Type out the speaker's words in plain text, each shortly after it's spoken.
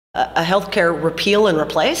A healthcare repeal and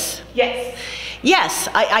replace? Yes. Yes,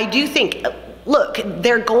 I do think, look,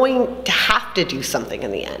 they're going to have to do something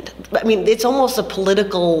in the end. I mean, it's almost a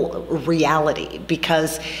political reality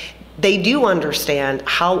because they do understand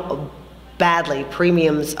how badly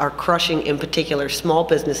premiums are crushing, in particular, small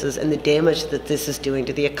businesses and the damage that this is doing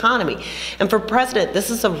to the economy. And for President, this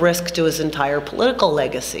is a risk to his entire political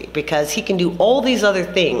legacy because he can do all these other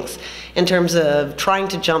things in terms of trying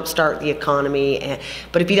to jumpstart the economy.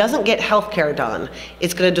 But if he doesn't get health care done,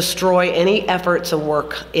 it's going to destroy any efforts and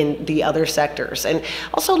work in the other sectors. And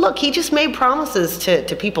also, look, he just made promises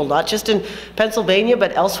to people, not just in Pennsylvania,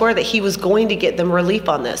 but elsewhere, that he was going to get them relief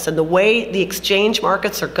on this. And the way the exchange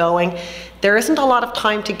markets are going, there isn't a lot of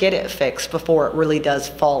time to get it fixed before it really does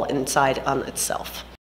fall inside on itself.